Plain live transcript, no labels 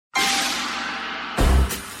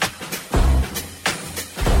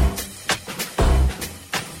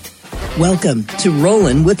Welcome to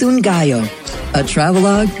Rollin' with Un Gallo, a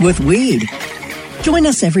travelogue with weed. Join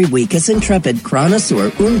us every week as intrepid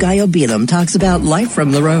connoisseur Un Gallo Bilam talks about life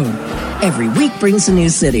from the road. Every week brings a new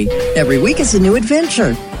city. Every week is a new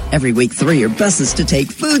adventure. Every week, 3 are buses to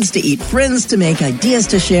take, foods to eat, friends to make, ideas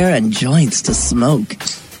to share, and joints to smoke.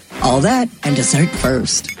 All that and dessert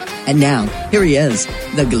first. And now, here he is,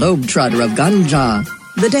 the globetrotter of ganja,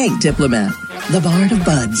 the dank diplomat, the bard of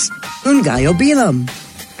buds, Un Gallo Bilam.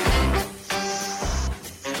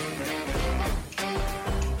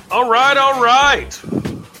 All right.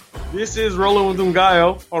 This is Rolling with Un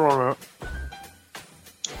Gallo. Hold on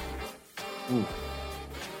a minute.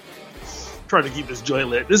 Trying to keep this joint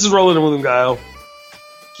lit. This is Rolling with Un Gallo.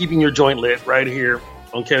 Keeping your joint lit right here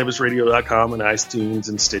on CannabisRadio.com and iTunes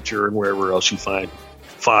and Stitcher and wherever else you find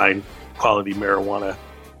fine quality marijuana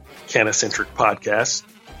canna-centric podcasts.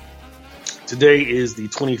 Today is the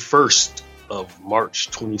 21st of March,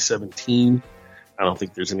 2017. I don't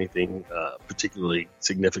think there's anything particularly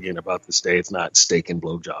significant about this day. It's not steak and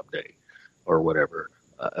blowjob day or whatever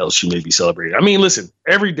else you may be celebrating. I mean, listen,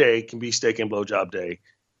 every day can be steak and blowjob day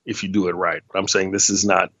if you do it right. But I'm saying this is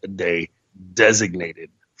not a day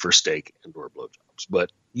designated for steak and or blowjobs.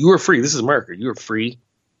 But you are free. This is America. You are free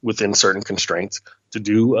within certain constraints to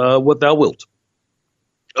do what thou wilt.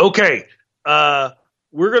 Okay. We're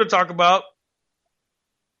going to talk about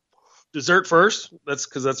dessert first. That's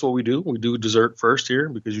because that's what we do. We do dessert first here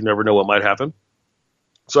because you never know what might happen.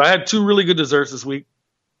 So I had 2 really good desserts this week.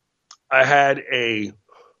 So I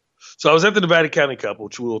was at the Nevada County Cup,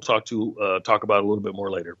 which we will talk about a little bit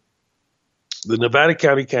more later. The Nevada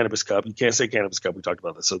County Cannabis Cup. You can't say Cannabis Cup. We talked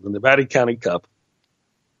about this. So the Nevada County Cup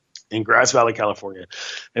in Grass Valley, California.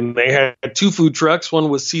 And they had 2 food trucks. One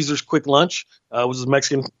was Caesar's Quick Lunch. It was a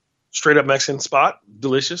straight up Mexican spot.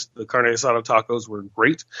 Delicious. The carne asada tacos were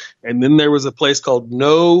great. And then there was a place called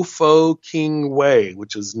No Pho King Way,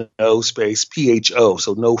 which is no space PHO.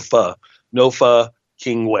 So No Pho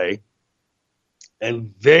King Way.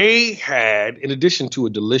 And they had, in addition to a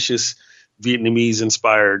delicious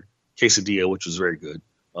Vietnamese-inspired quesadilla, which was very good,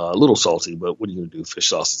 a little salty, but what are you going to do? Fish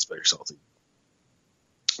sauce is very salty.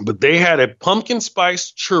 But they had a pumpkin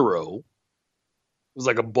spice churro. It was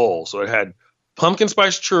like a bowl. So it had pumpkin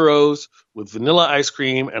spice churros with vanilla ice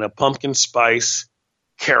cream and a pumpkin spice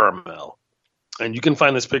caramel. And you can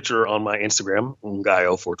find this picture on my Instagram,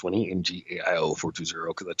 Ngaio420, Ngaio420,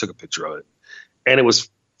 because I took a picture of it. And it was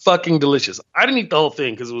fucking delicious. I didn't eat the whole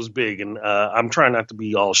thing because it was big, and I'm trying not to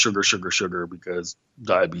be all sugar because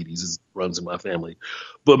diabetes runs in my family.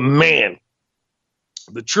 But man,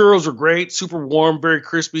 the churros are great, super warm, very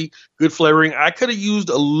crispy, good flavoring. I could have used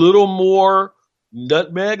a little more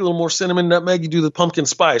nutmeg, a little more cinnamon, nutmeg. You do the pumpkin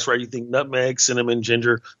spice, right? You think nutmeg, cinnamon,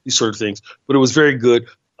 ginger, these sort of things. But it was very good.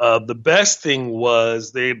 The best thing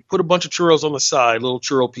was they put a bunch of churros on the side, little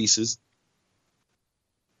churro pieces.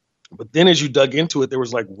 But then as you dug into it, there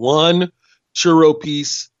was like one churro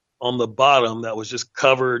piece on the bottom that was just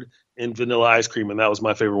covered in vanilla ice cream. And that was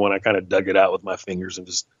my favorite one. I kind of dug it out with my fingers and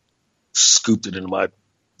just scooped it into my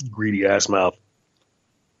greedy ass mouth.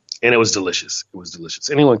 And it was delicious. It was delicious.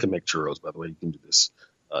 Anyone can make churros, by the way. You can do this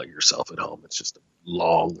yourself at home. It's just a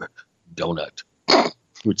long donut,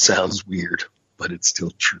 which sounds weird, but it's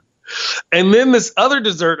still true. And then this other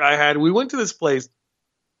dessert I had, we went to this place.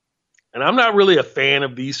 And I'm not really a fan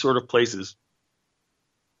of these sort of places.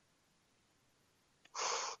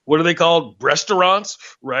 What are they called? Restaurants,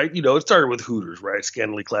 right? You know, it started with Hooters, right?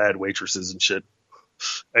 Scantily clad waitresses and shit.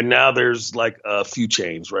 And now there's like a few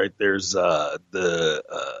chains, right? There's the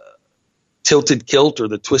Tilted Kilt or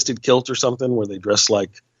the Twisted Kilt or something where they dress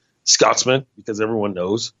like Scotsmen because everyone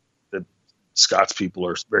knows that Scots people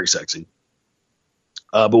are very sexy.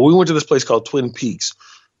 But we went to this place called Twin Peaks,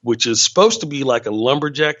 which is supposed to be like a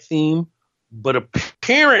lumberjack theme, but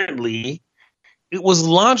apparently it was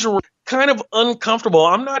lingerie, kind of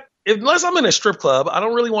uncomfortable. Unless I'm in a strip club, I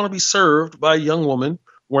don't really want to be served by a young woman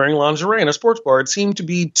wearing lingerie in a sports bar. It seemed to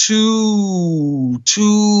be too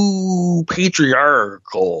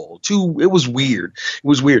patriarchal. It was weird.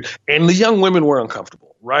 And the young women were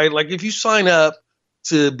uncomfortable, right? Like if you sign up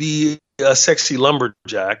to be a sexy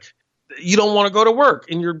lumberjack, you don't want to go to work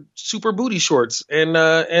in your super booty shorts and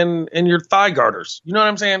your thigh garters. You know what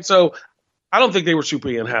I'm saying? So I don't think they were super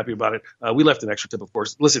unhappy about it. We left an extra tip, of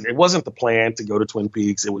course. Listen, it wasn't the plan to go to Twin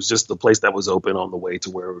Peaks. It was just the place that was open on the way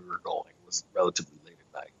to where we were going. It was relatively late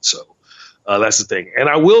at night. So that's the thing. And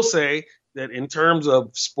I will say that in terms of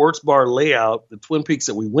sports bar layout, the Twin Peaks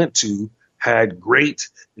that we went to had great,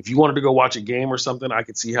 if you wanted to go watch a game or something, I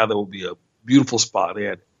could see how that would be a beautiful spot. They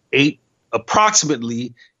had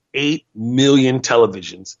approximately 8 million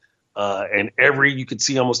televisions And you could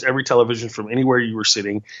see almost every television from anywhere you were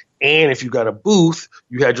sitting. And if you got a booth,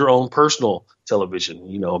 you had your own personal television.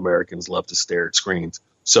 You know, Americans love to stare at screens.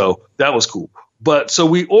 So that was cool. But so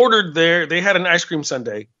we ordered there. They had an ice cream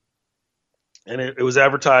sundae, and it was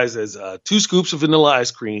advertised as 2 scoops of vanilla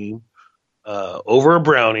ice cream over a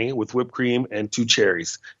brownie with whipped cream and 2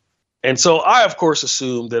 cherries. And so I, of course,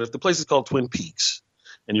 assumed that if the place is called Twin Peaks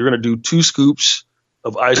and you're going to do 2 scoops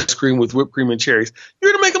of ice cream with whipped cream and cherries,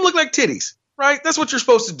 you're going to make them look like titties, right? That's what you're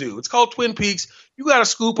supposed to do. It's called Twin Peaks. You got to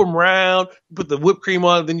scoop them round, put the whipped cream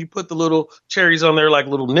on, then you put the little cherries on there like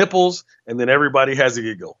little nipples, and then everybody has a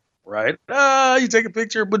giggle, right? You take a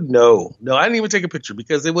picture, but no, I didn't even take a picture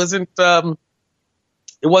because it wasn't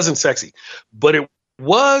sexy, but it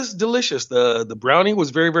was delicious. The brownie was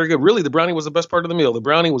very, very good. Really, the brownie was the best part of the meal. The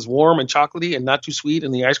brownie was warm and chocolatey and not too sweet,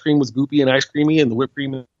 and the ice cream was goopy and ice creamy, and the whipped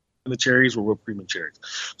cream and the cherries were whipped cream and cherries.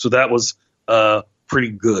 So that was pretty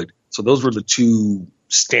good. So those were the 2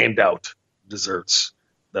 standout desserts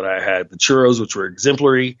that I had. The churros, which were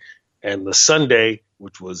exemplary, and the sundae,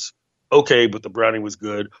 which was okay, but the brownie was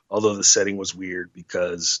good, although the setting was weird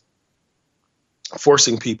because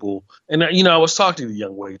forcing people. And, I was talking to the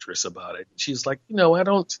young waitress about it. She's like, I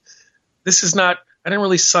didn't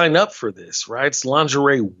really sign up for this, right? It's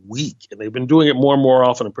lingerie week. And they've been doing it more and more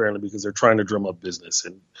often, apparently, because they're trying to drum up business.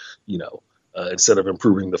 And, instead of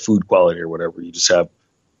improving the food quality or whatever, you just have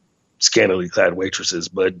scantily clad waitresses.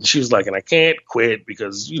 But she was like, and I can't quit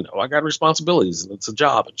because, I got responsibilities and it's a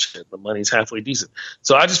job and shit. The money's halfway decent.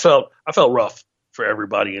 So I felt rough for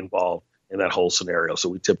everybody involved in that whole scenario. So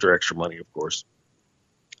we tipped her extra money, of course.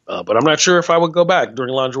 But I'm not sure if I would go back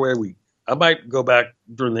during lingerie week. I might go back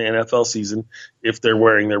during the NFL season if they're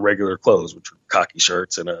wearing their regular clothes, which are khaki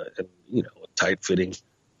shirts and a tight fitting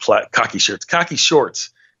khaki shorts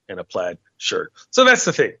and a plaid shirt. So that's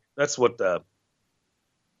the thing. That's what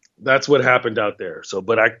happened out there. So,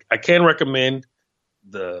 but I can recommend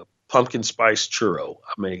the pumpkin spice churro.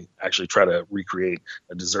 I may actually try to recreate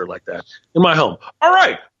a dessert like that in my home. All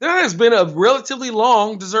right. That has been a relatively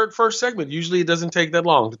long dessert first segment. Usually it doesn't take that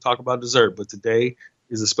long to talk about dessert, but today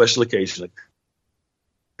is a special occasion,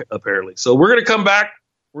 apparently. So we're going to come back.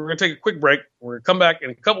 We're going to take a quick break. We're going to come back in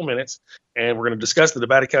a couple minutes, and we're going to discuss the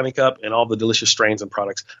Nevada County Cup and all the delicious strains and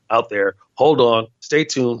products out there. Hold on. Stay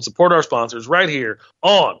tuned. Support our sponsors right here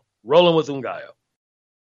on Rolling with Ungayo.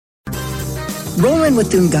 Rolling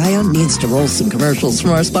with Ungayo needs to roll some commercials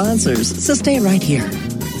from our sponsors, so stay right here.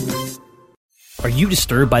 Are you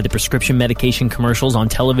disturbed by the prescription medication commercials on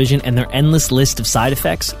television and their endless list of side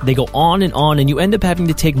effects? They go on, and you end up having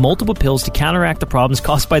to take multiple pills to counteract the problems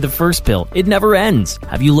caused by the first pill. It never ends.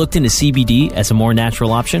 Have you looked into CBD as a more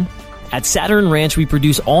natural option? At Saturn Ranch, we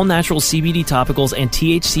produce all-natural CBD topicals and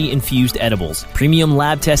THC-infused edibles. Premium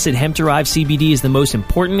lab-tested hemp-derived CBD is the most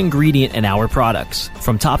important ingredient in our products.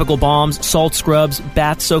 From topical balms, salt scrubs,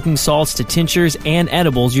 bath-soaking salts to tinctures and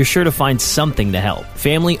edibles, you're sure to find something to help.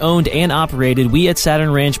 Family-owned and operated, we at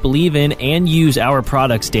Saturn Ranch believe in and use our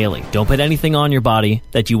products daily. Don't put anything on your body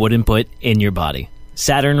that you wouldn't put in your body.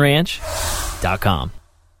 SaturnRanch.com.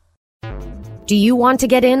 Do you want to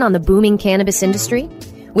get in on the booming cannabis industry?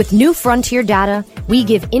 With New Frontier Data, we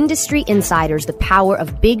give industry insiders the power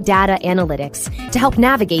of big data analytics to help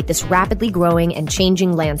navigate this rapidly growing and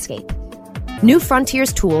changing landscape. New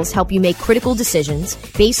Frontier's tools help you make critical decisions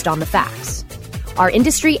based on the facts. Our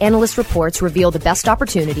industry analyst reports reveal the best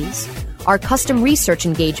opportunities, our custom research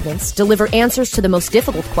engagements deliver answers to the most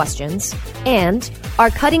difficult questions, and our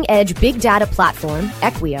cutting-edge big data platform,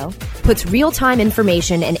 Equio, puts real-time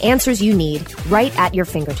information and answers you need right at your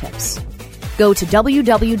fingertips. Go to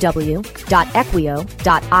www.equio.io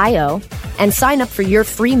and sign up for your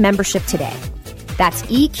free membership today. That's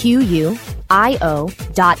EQUIO.io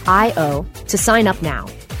to sign up now.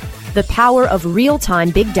 The power of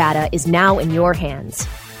real-time big data is now in your hands.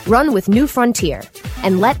 Run with New Frontier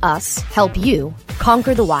and let us help you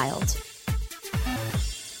conquer the wild.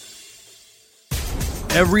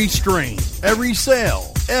 Every strain, every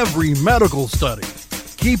sale, every medical study.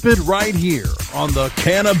 Keep it right here on the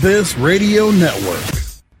Cannabis Radio Network.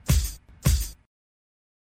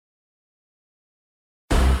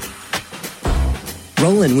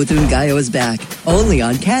 Rollin' with Ungayo is back, only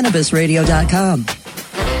on CannabisRadio.com.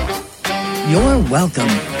 You're welcome.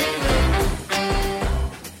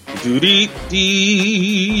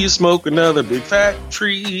 Doo-dee-dee, you smoke another big fat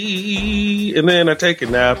tree, and then I take a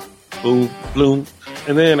nap, boom, bloom,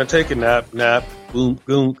 and then I take a nap, boom,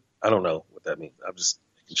 boom. I don't know what that means. I'm just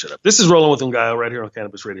making shit up. This is Rolling with Ungayo right here on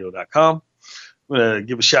CannabisRadio.com. I'm going to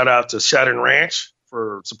give a shout out to Saturn Ranch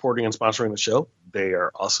for supporting and sponsoring the show. They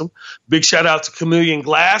are awesome. Big shout out to Chameleon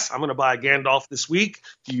Glass. I'm going to buy a Gandalf this week.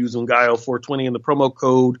 If you use Ungayo420 in the promo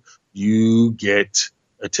code, you get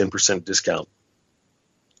a 10% discount.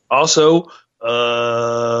 Also,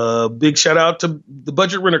 big shout out to the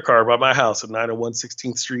Budget Renter Car by my house at 901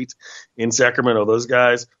 16th Street in Sacramento. Those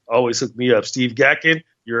guys always hook me up. Steve Gatkin,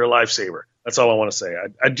 you're a lifesaver. That's all I want to say.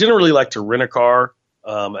 I generally like to rent a car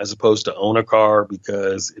as opposed to own a car,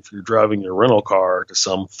 because if you're driving your rental car to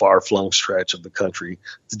some far-flung stretch of the country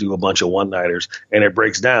to do a bunch of one-nighters and it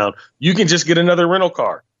breaks down, you can just get another rental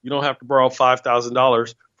car. You don't have to borrow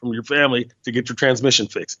 $5,000 from your family to get your transmission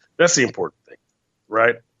fixed. That's the important thing,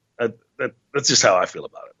 right? That's just how I feel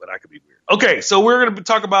about it, but I could be weird. Okay, so we're going to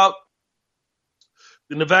talk about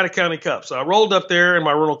the Nevada County Cup. So I rolled up there in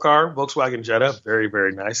my rental car, Volkswagen Jetta, very,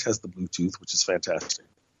 very nice, has the Bluetooth, which is fantastic.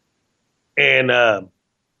 And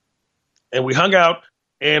we hung out,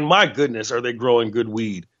 and my goodness, are they growing good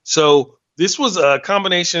weed. So this was a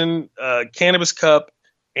combination Cannabis Cup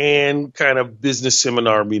and kind of business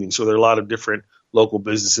seminar meeting. So there are a lot of different local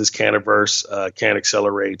businesses, Cannaverse, Can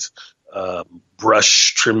Accelerate,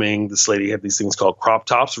 brush trimming. This lady had these things called crop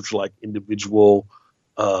tops, which are like individual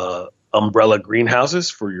umbrella greenhouses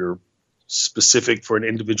for your specific for an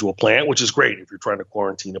individual plant, which is great if you're trying to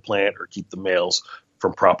quarantine a plant or keep the males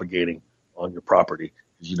from propagating on your property,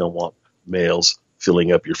 because you don't want males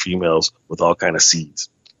filling up your females with all kind of seeds,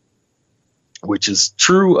 which is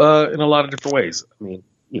true in a lot of different ways. I mean,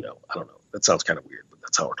 I don't know. That sounds kind of weird, but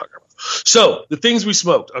that's how we're talking about. So the things we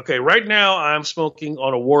smoked. Okay, right now I'm smoking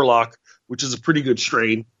on a Warlock, which is a pretty good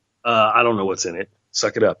strain. I don't know what's in it.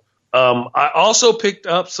 Suck it up. I also picked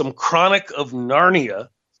up some Chronic of Narnia.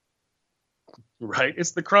 Right?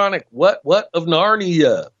 It's the Chronic. What of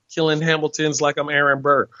Narnia? Killing Hamilton's like I'm Aaron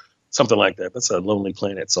Burr. Something like that. That's a Lonely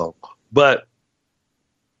Planet song. But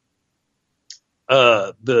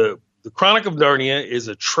the Chronic of Narnia is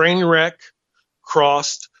a train wreck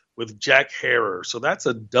crossed with Jack Herer. So that's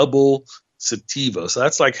a double sativa. So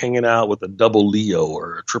that's like hanging out with a double Leo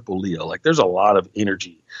or a triple Leo. Like there's a lot of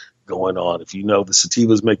energy going on. If you know the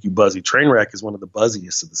sativas make you buzzy, Trainwreck is one of the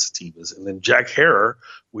buzziest of the sativas. And then Jack Herer,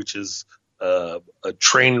 which is a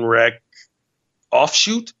Trainwreck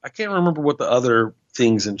offshoot. I can't remember what the other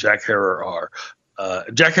things in Jack Herer are.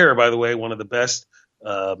 Jack Herer, by the way, one of the best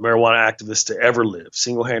marijuana activists to ever live,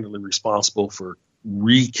 single-handedly responsible for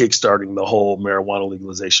re-kickstarting the whole marijuana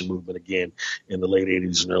legalization movement again in the late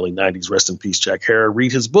 80s and early 90s. Rest in peace, Jack Herer.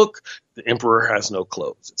 Read his book, The Emperor Has No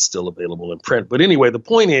Clothes. It's still available in print. But anyway, the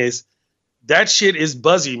point is, that shit is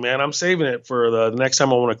buzzy, man. I'm saving it for the next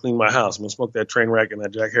time I want to clean my house. I'm going to smoke that Trainwreck and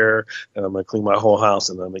that Jack Herer, and I'm going to clean my whole house,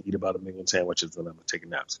 and then I'm going to eat about 1 million sandwiches, and I'm going to take a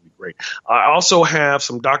nap. It's going to be great. I also have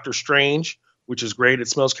some Dr. Strange, which is great. It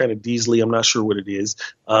smells kind of diesely. I'm not sure what it is.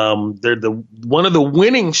 They're one of the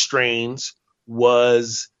winning strains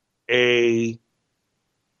was just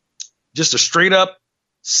a straight up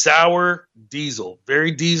sour diesel,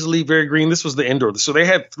 very diesely, very green. This was the indoor. So they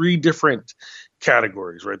had 3 different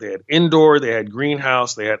categories, right? They had indoor, they had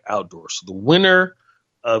greenhouse, they had outdoor. So the winner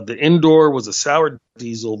of the indoor was a sour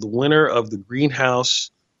diesel. The winner of the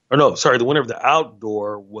the winner of the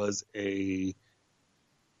outdoor was a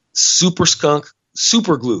super skunk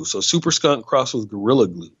super glue. So super skunk crossed with Gorilla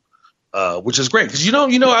Glue. Which is great because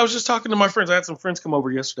I was just talking to my friends. I had some friends come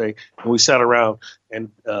over yesterday and we sat around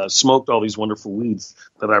and smoked all these wonderful weeds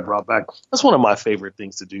that I brought back. That's one of my favorite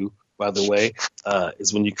things to do, by the way,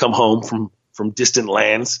 is when you come home from distant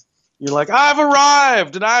lands. You're like, I've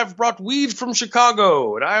arrived and I've brought weed from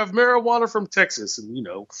Chicago and I have marijuana from Texas. And,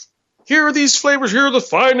 here are these flavors. Here are the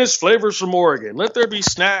finest flavors from Oregon. Let there be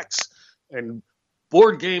snacks and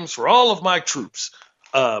board games for all of my troops.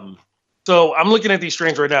 So I'm looking at these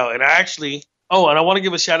strains right now, and and I want to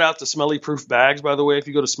give a shout out to Smelly Proof Bags, by the way, if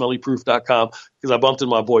you go to smellyproof.com, because I bumped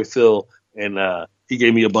into my boy Phil, and he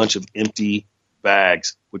gave me a bunch of empty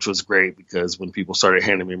bags, which was great because when people started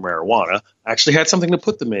handing me marijuana, I actually had something to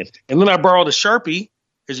put them in. And then I borrowed a Sharpie,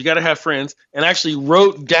 because you got to have friends, and actually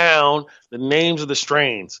wrote down the names of the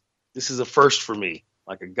strains. This is a first for me,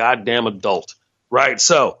 like a goddamn adult. Right,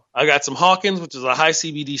 so I got some Hawkins, which is a high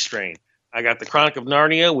CBD strain. I got the Chronic of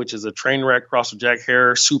Narnia, which is a train wreck cross with Jack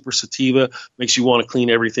Herer, super sativa, makes you want to clean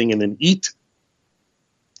everything and then eat.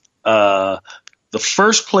 The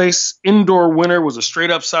first place indoor winner was a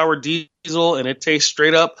straight up sour diesel, and it tastes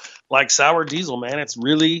straight up like sour diesel, man. It's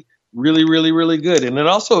really, really, really, really good. And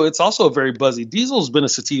it's also a very buzzy. Diesel's been a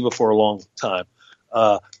sativa for a long time.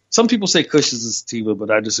 Some people say Kush is a sativa,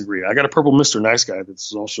 but I disagree. I got a purple Mr. Nice Guy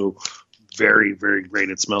that's also very, very great.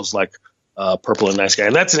 It smells like Purple and Nice Guy.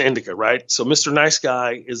 And that's an indica, right? So Mr. Nice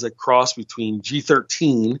Guy is a cross between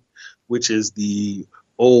G13, which is the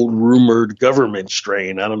old rumored government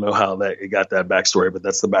strain. I don't know how it got that backstory, but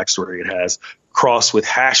that's the backstory it has, crossed with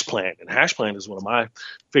hash plant. And hash plant is one of my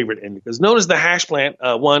favorite indicas. Known as the hash plant,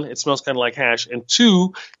 one, it smells kind of like hash, and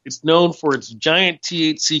two, it's known for its giant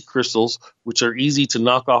THC crystals, which are easy to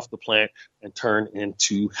knock off the plant and turn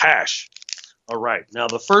into hash. All right. Now,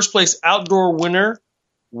 the first place outdoor winner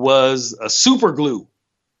was a super glue,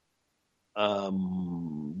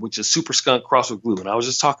 which is super skunk crossed with glue. And I was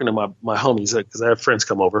just talking to my homies because I have friends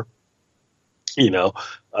come over,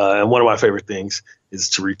 and one of my favorite things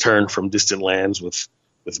is to return from distant lands with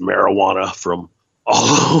marijuana from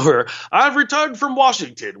all over. I've returned from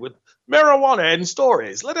Washington with marijuana and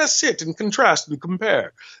stories. Let us sit and contrast and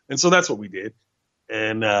compare. And so that's what we did.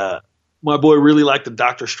 And my boy really liked the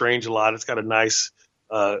Dr. Strange a lot. It's got a nice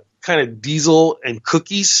kind of diesel and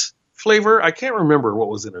cookies flavor. I can't remember what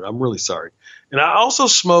was in it. I'm really sorry. And I also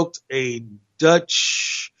smoked a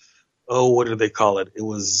Dutch, what do they call it? It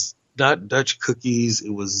was not Dutch cookies. It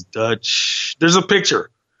was Dutch. There's a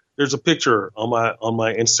picture on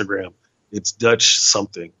my Instagram. It's Dutch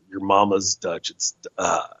something. Your mama's Dutch. It's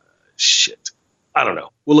shit. I don't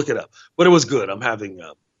know. We'll look it up. But it was good. I'm having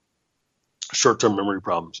short-term memory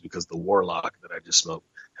problems because the warlock that I just smoked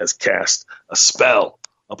has cast a spell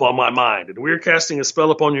upon my mind. And we're casting a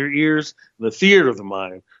spell upon your ears in the theater of the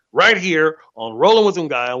mind right here on Rolling with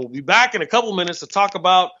Ungayo. We'll be back in a couple minutes to talk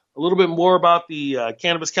about a little bit more about the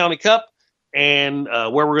Cannabis County Cup and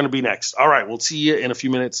where we're going to be next. All right, we'll see you in a few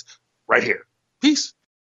minutes right here. Peace.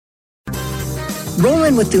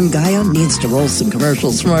 Rolling with Ungayo needs to roll some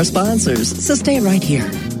commercials from our sponsors, so stay right here.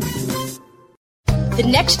 The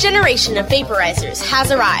next generation of vaporizers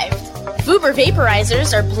has arrived. Vuber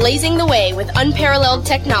vaporizers are blazing the way with unparalleled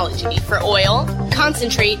technology for oil,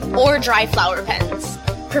 concentrate, or dry flower pens.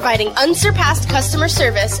 Providing unsurpassed customer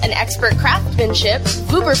service and expert craftsmanship,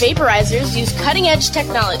 Vuber vaporizers use cutting-edge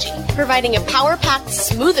technology, providing a power-packed,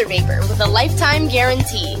 smoother vapor with a lifetime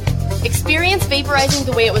guarantee. Experience vaporizing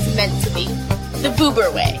the way it was meant to be. The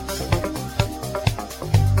Vuber way.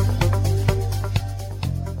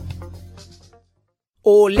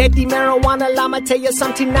 Oh, let the marijuana llama tell you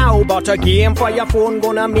something now about a game for your phone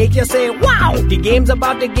gonna make you say, wow! The game's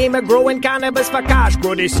about the game of growing cannabis for cash.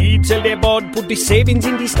 Grow the seed, sell the bud, put the savings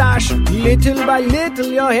in the stash. Little by little,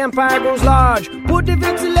 your empire grows large. Put the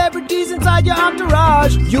big celebrities inside your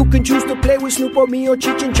entourage. You can choose to play with Snoop or me or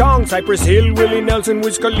Cheech and Chong, Cypress Hill, Willie Nelson,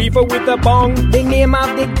 Wiz Khalifa with a bong. The name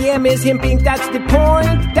of the game is Hemp Inc., that's the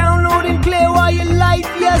point. Download and play while you light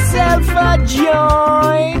yourself a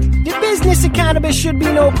joint. The business of cannabis should be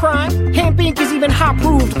no crime. Hemp Inc. is even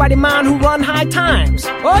hot-proofed by the man who run High Times.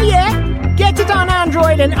 Oh yeah? Get it on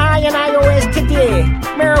Android and iOS today.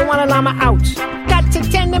 Marijuana llama out. Got to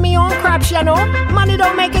tend to me own crops, you know. Money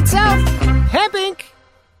don't make itself. Hemp Inc.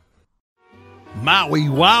 Maui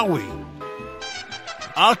Wowie.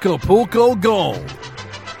 Acapulco Gold.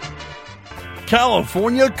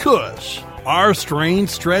 California Kush. Our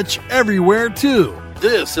strains stretch everywhere, too.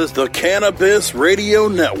 This is the Cannabis Radio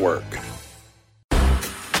Network.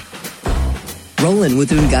 Rollin' with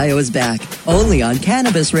Ungayo is back, only on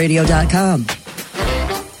CannabisRadio.com.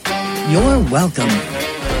 You're welcome.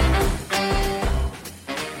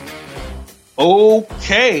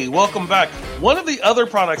 Okay, welcome back. One of the other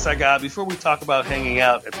products I got before we talk about hanging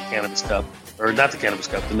out at the Cannabis Cup, or not the Cannabis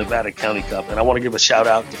Cup, the Nevada County Cup, and I want to give a shout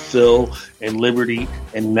out to Phil and Liberty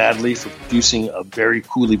and Natalie for producing a very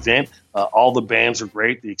cool event. All the bands are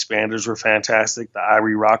great. The Expanders were fantastic. The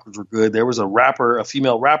Irie Rockers were good. There was a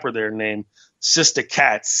female rapper there named Sista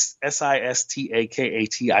Kat,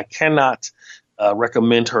 Sistakat. I cannot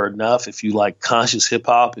recommend her enough. If you like conscious hip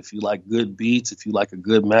hop, if you like good beats, if you like a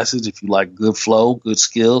good message, if you like good flow, good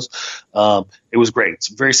skills, it was great. It's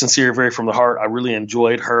very sincere, very from the heart. I really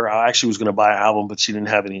enjoyed her. I actually was going to buy an album, but she didn't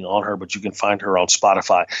have anything on her. But you can find her on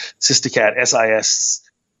Spotify. Sista Kat,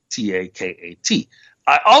 Sistakat.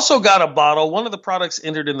 I also got a bottle. One of the products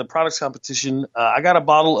entered in the products competition. I got a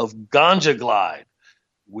bottle of Ganja Glide,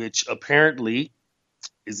 which apparently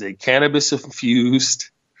is a cannabis-infused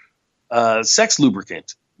sex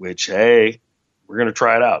lubricant, which, hey, we're going to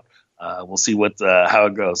try it out. We'll see how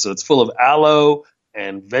it goes. So it's full of aloe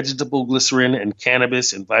and vegetable glycerin and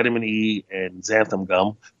cannabis and vitamin E and xanthan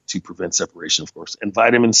gum to prevent separation, of course, and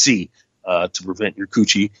vitamin C to prevent your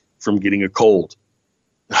coochie from getting a cold.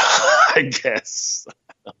 I guess.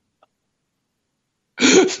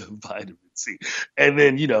 Vitamin C. And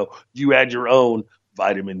then, you add your own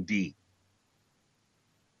vitamin D.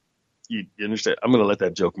 You understand? I'm going to let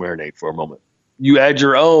that joke marinate for a moment. You add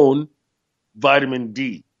your own vitamin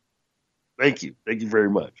D. Thank you. Thank you very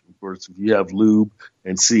much. Of course, if you have lube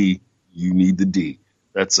and C, you need the D.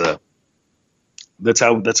 That's That's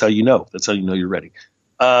how you know. That's how you know you're ready.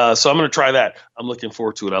 So I'm going to try that. I'm looking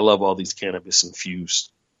forward to it. I love all these cannabis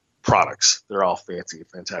infused products. They're all fancy and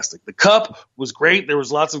fantastic. The cup was great. There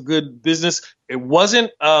was lots of good business. It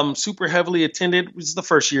wasn't super heavily attended. It was the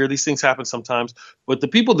first year. These things happen sometimes. But the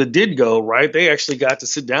people that did go, right, they actually got to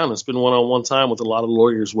sit down and spend one-on-one time with a lot of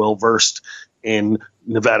lawyers well-versed in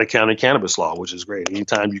Nevada County cannabis law, which is great.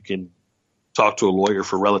 Anytime you can talk to a lawyer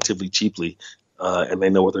for relatively cheaply and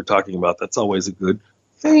they know what they're talking about, that's always a good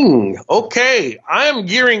thing. Okay, I am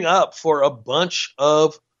gearing up for a bunch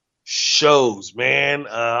of shows, man.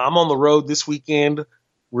 I'm on the road this weekend.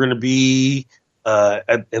 We're going to be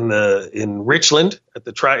in Richland at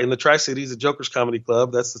the Tri-Cities at Joker's Comedy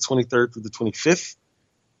Club. That's the 23rd through the 25th.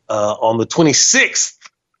 On the 26th,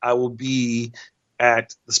 I will be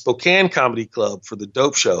at the Spokane Comedy Club for the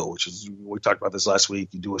Dope Show, which is, we talked about this last week.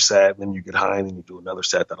 You do a set, and then you get high, and then you do another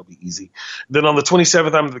set. That'll be easy. Then on the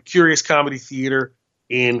 27th, I'm at the Curious Comedy Theater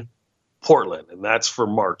in Portland, and that's for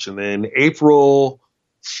March. And then April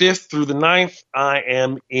 5th through the 9th, I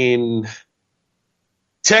am in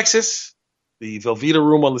Texas, the Velveeta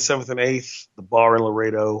Room on the 7th and 8th, the Bar in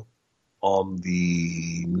Laredo on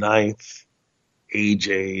the 9th,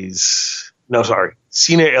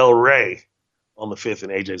 Cena El Rey on the 5th,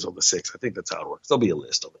 and AJ's on the 6th. I think that's how it works. There'll be a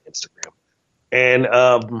list on the Instagram.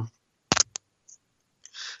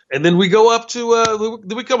 And then we go up to,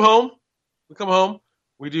 then we come home.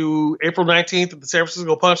 We do April 19th at the San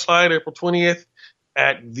Francisco Punchline, April 20th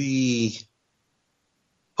at the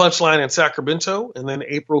Punchline in Sacramento, and then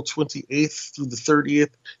April 28th through the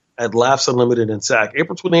 30th at Laughs Unlimited in Sac.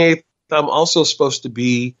 April 28th, I'm also supposed to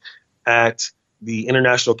be at the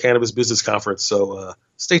International Cannabis Business Conference, so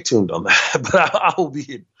stay tuned on that. But I will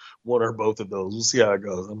be at one or both of those. We'll see how it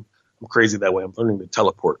goes. I'm crazy that way. I'm learning to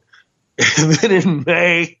teleport. And then in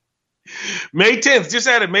May 10th, just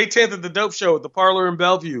added May 10th at the Dope Show at the Parlor in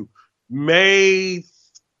Bellevue. May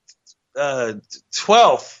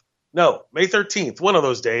 13th, one of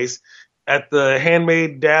those days, at the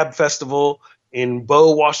Handmade Dab Festival in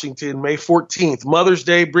Bow, Washington. May 14th, Mother's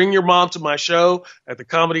Day, bring your mom to my show at the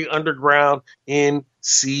Comedy Underground in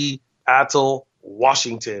Seattle,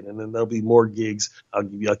 Washington. And then there'll be more gigs. I'll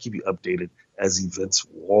keep you updated as events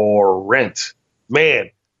warrant. Man,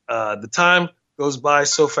 the time goes by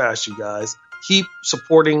so fast, you guys. Keep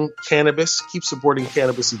supporting cannabis. Keep supporting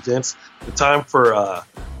cannabis events. The time for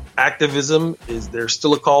activism is, there's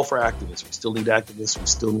still a call for activists. We still need activists. We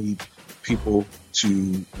still need people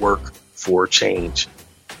to work for change.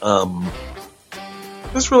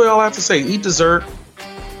 That's really all I have to say. Eat dessert.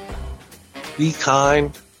 Be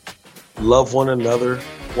kind. Love one another.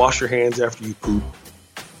 Wash your hands after you poop.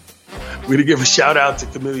 We're going to give a shout out to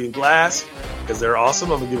Chameleon Glass because they're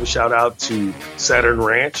awesome. I'm going to give a shout out to Saturn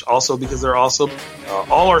Ranch also because they're awesome.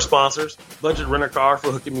 All our sponsors, Budget Rent-A-Car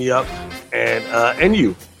for hooking me up, and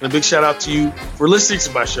you. And a big shout out to you for listening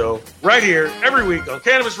to my show right here every week on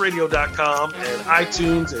CannabisRadio.com and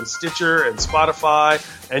iTunes and Stitcher and Spotify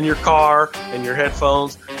and your car and your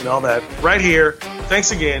headphones and all that right here.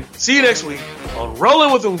 Thanks again. See you next week on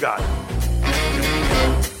Rolling with Ungayo.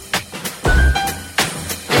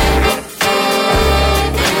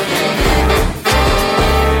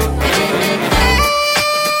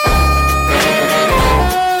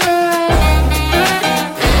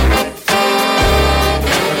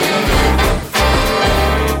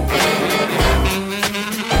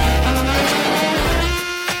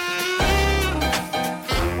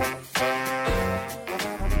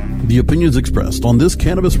 The opinions expressed on this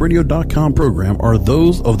CannabisRadio.com program are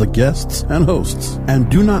those of the guests and hosts and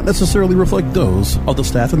do not necessarily reflect those of the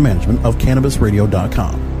staff and management of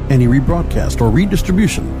CannabisRadio.com. Any rebroadcast or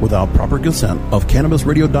redistribution without proper consent of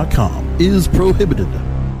CannabisRadio.com is prohibited.